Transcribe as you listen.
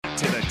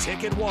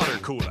Ticket Water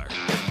Cooler.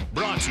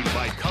 Brought to you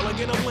by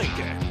Culligan of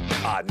Lincoln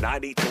on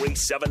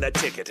 93.7 The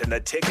Ticket and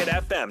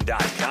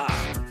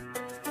theticketfm.com.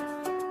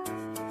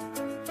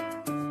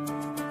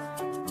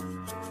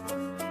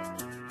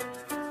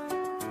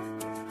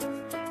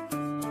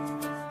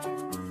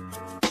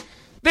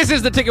 This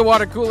is the Ticket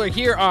Water Cooler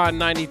here on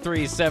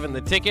 93.7 The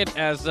Ticket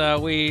as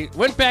we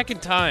went back in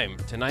time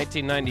to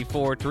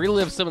 1994 to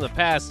relive some of the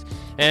past,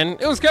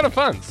 and it was kind of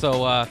fun.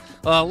 So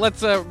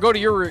let's go to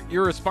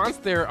your response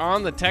there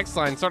on the text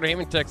line, Starter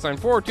Heyman text line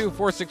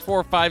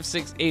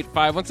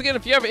 402-464-5685. Once again,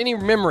 if you have any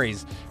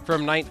memories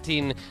from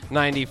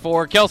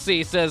 1994,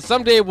 Kelsey says,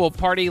 someday we'll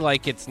party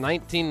like it's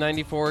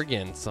 1994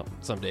 again.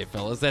 Someday,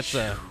 fellas.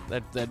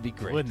 That'd be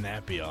great. Wouldn't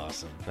that be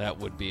awesome? That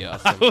would be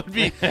awesome. That would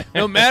be.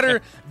 No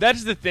matter.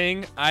 That's the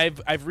thing.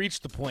 I've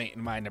reached the point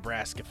in my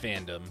Nebraska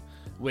fandom,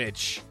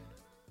 which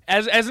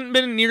hasn't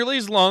been nearly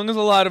as long as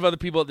a lot of other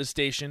people at this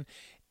station.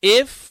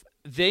 If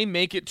they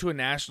make it to a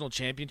national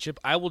championship,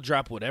 I will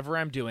drop whatever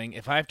I'm doing.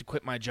 If I have to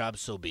quit my job,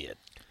 so be it.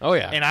 Oh,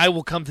 yeah. And I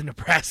will come to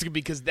Nebraska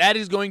because that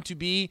is going to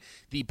be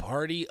the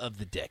party of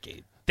the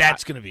decade.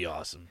 That's going to be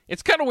awesome.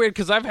 It's kind of weird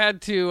because I've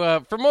had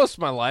to, for most of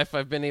my life,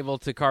 I've been able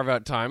to carve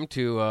out time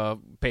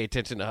to pay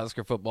attention to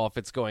Husker football if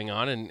it's going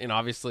on, and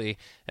obviously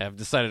have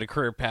decided a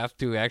career path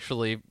to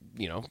actually,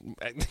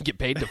 get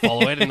paid to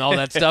follow it and all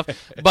that stuff.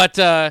 But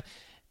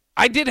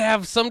I did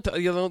have some,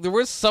 there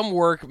was some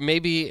work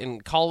maybe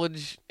in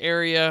college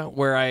area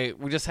where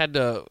we just had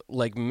to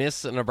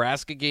miss a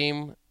Nebraska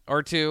game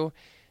or two.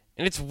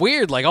 And it's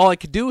weird, all I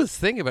could do was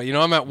think about it.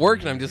 I'm at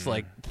work and I'm just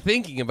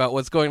thinking about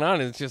what's going on,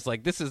 and it's just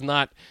this is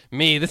not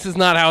me. This is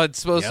not how it's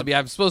supposed to be.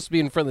 I'm supposed to be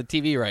in front of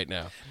the TV right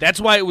now.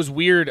 That's why it was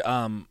weird,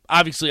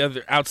 obviously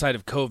outside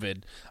of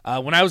COVID.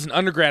 When I was an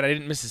undergrad, I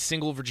didn't miss a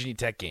single Virginia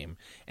Tech game.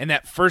 And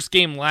that first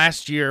game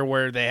last year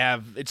where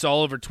it's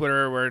all over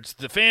Twitter, where it's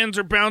the fans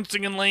are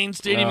bouncing in Lane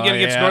Stadium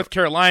against North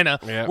Carolina,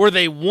 where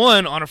they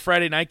won on a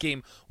Friday night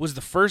game, was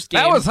the first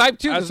game. That was hype,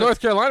 too, because North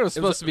Carolina was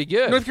supposed to be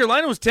good. North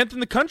Carolina was 10th in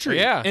the country,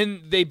 yeah.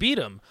 And they beat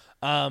them.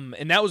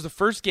 And that was the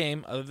first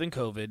game, other than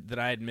COVID, that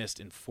I had missed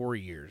in 4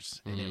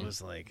 years. And it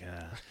was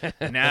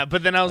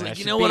but then I was like,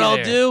 you know what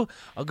I'll do?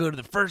 I'll go to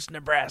the first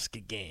Nebraska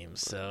game.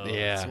 So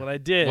that's what I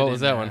did. What was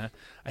that one?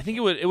 I think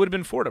it would have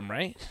been Fordham,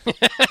 right?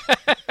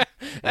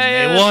 And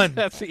they won.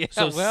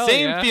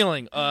 Same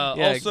feeling.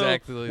 Also,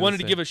 exactly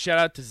wanted to give a shout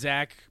out to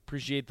Zach.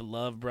 Appreciate the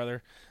love,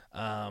 brother.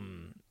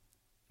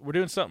 We're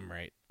doing something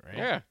right?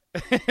 Yeah.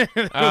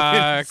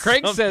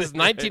 Craig says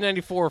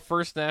 1994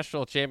 first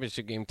national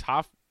championship game,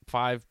 top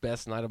 5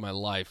 best night of my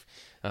life.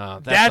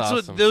 That's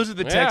awesome. Those are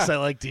the texts I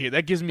like to hear.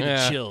 That gives me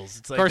the chills.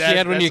 It's of course, you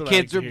had when your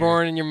kids were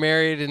born and you're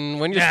married, and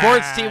when your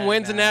sports team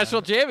wins a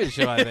national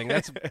championship. I think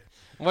that's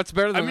what's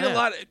better than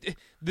that.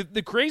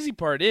 The crazy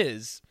part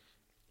is,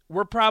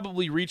 we're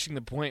probably reaching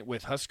the point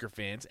with Husker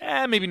fans.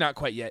 Maybe not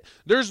quite yet.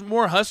 There's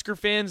more Husker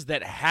fans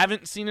that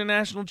haven't seen a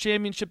national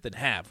championship than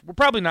have. We're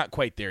probably not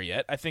quite there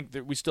yet. I think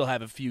that we still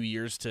have a few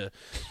years to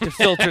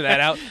filter that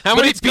out. How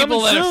many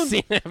people that have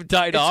seen it have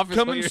died off? It's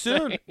coming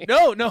soon.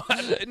 No.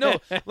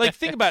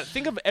 Think about it.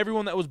 Think of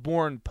everyone that was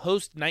born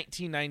post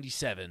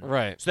 1997.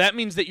 Right. So that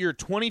means that you're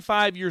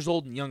 25 years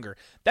old and younger.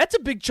 That's a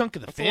big chunk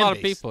of the fan base. That's a lot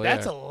of people.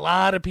 That's a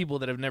lot of people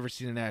that have never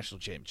seen a national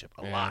championship.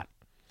 A lot.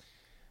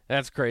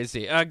 That's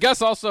crazy.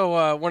 Gus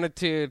also wanted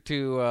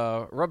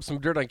to rub some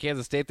dirt on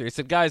Kansas State there. He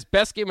said, guys,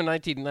 best game in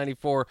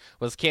 1994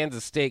 was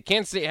Kansas State.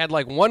 Kansas State had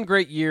one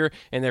great year,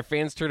 and their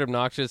fans turned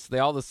obnoxious. They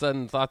all of a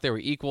sudden thought they were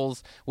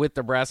equals with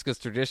Nebraska's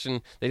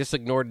tradition. They just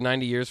ignored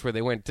 90 years where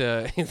they went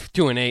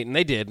 2-8, and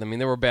they did. I mean,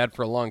 they were bad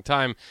for a long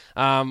time.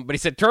 But he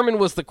said Turman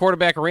was the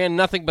quarterback, ran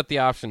nothing but the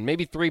option.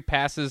 Maybe 3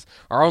 passes.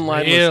 Our own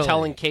line was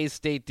telling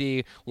K-State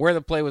D where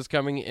the play was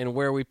coming and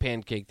where we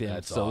pancaked them.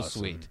 That's so awesome.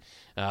 Sweet.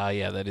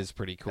 That is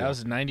pretty cool. That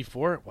was in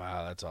 94?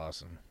 Wow, that's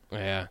awesome.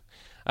 Yeah.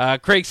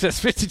 Craig says,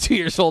 52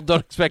 years old,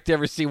 don't expect to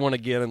ever see one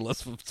again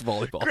unless it's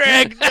volleyball.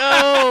 Craig,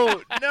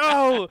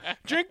 no.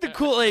 Drink the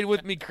Kool-Aid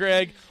with me,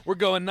 Craig. We're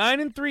going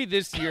 9-3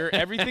 this year.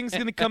 Everything's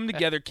going to come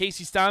together.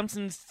 Casey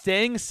Thompson's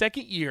staying a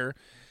second year,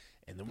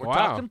 and then we're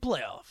talking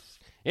playoffs.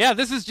 Yeah,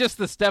 this is just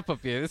the step up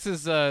here. This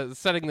is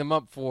setting them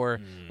up for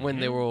when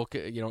they will,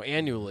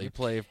 annually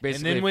play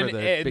basically and then for the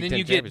Big and then Ten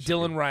you get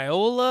Dylan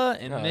Raiola,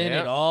 and then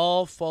it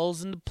all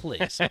falls into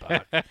place,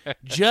 Buck.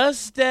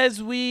 Just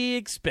as we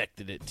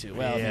expected it to.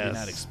 Well, maybe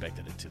not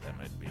expected it to. That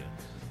might be a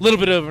little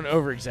bit of an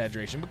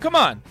over-exaggeration. But come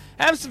on,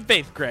 have some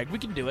faith, Craig. We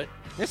can do it.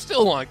 There's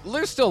still a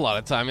lot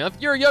of time. If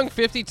you're a young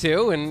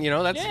 52, and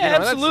that's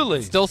absolutely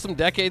that's still some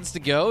decades to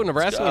go.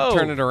 Nebraska would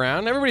turn it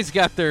around. Everybody's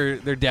got their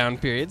down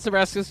periods.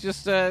 Nebraska's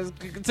just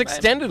it's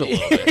extended a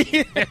little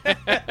bit.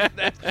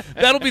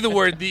 That'll be the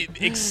word, the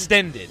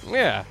extended.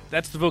 Yeah,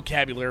 that's the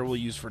vocabulary we'll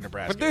use for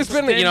Nebraska. But there's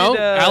been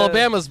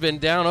Alabama's been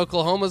down,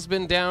 Oklahoma's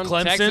been down,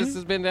 Clemson. Texas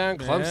has been down,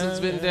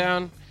 Clemson's been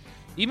down.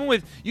 Even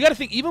with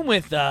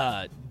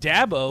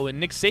Dabo and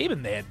Nick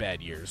Saban, they had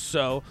bad years.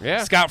 So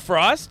Scott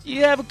Frost,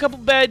 you have a couple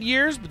bad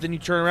years, but then you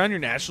turn around, you're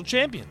national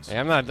champions. Hey,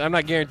 I'm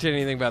not guaranteeing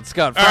anything about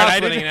Scott Frost. All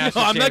right, winning a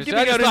national I'm not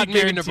giving out any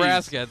guarantees.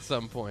 Nebraska at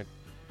some point.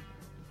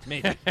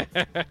 Maybe.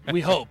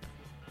 We hope.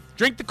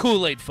 Drink the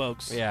Kool-Aid,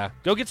 folks. Yeah.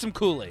 Go get some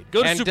Kool-Aid.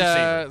 Go to Super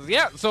Saver.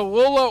 Yeah, so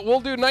we'll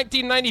do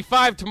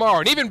 1995 tomorrow,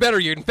 an even better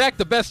year. In fact,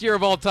 the best year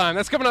of all time.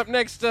 That's coming up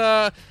next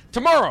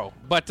tomorrow.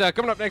 But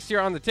coming up next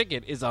year on The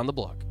Ticket is On the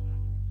Block.